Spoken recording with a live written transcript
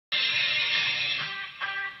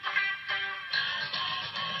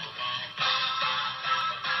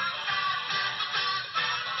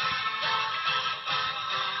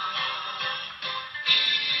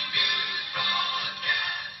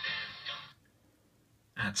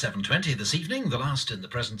At 7:20 this evening, the last in the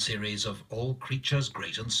present series of All Creatures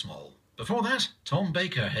Great and Small. Before that, Tom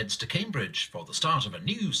Baker heads to Cambridge for the start of a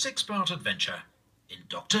new 6-part adventure in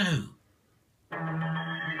Doctor Who.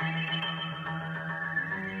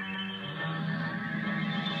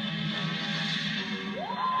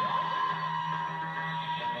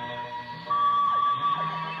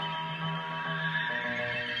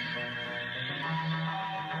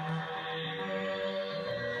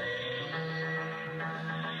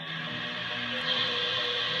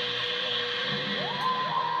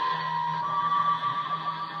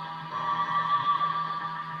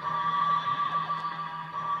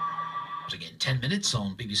 In 10 minutes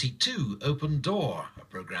on BBC Two, Open Door, a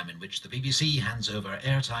programme in which the BBC hands over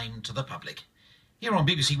airtime to the public. Here on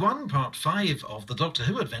BBC One, Part 5 of the Doctor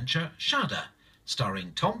Who adventure, Shada,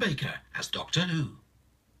 starring Tom Baker as Doctor Who.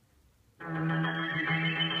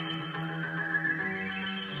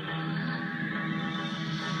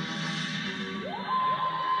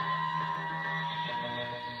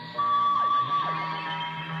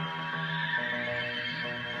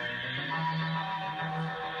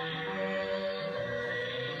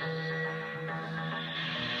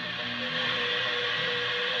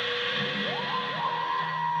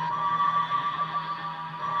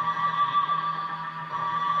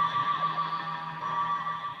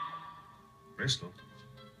 Bristol?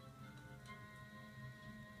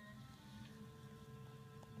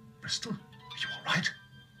 Bristol? Are you all right?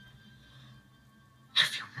 I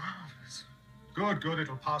feel marvellous. Good, good.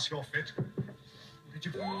 It'll pass your fit. Did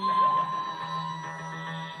you...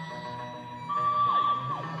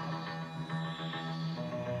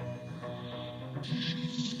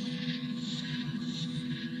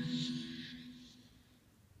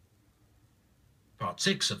 Part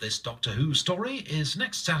 6 of this Doctor Who story is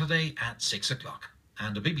next Saturday at 6 o'clock,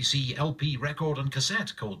 and a BBC LP record and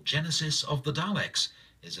cassette called Genesis of the Daleks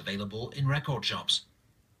is available in record shops.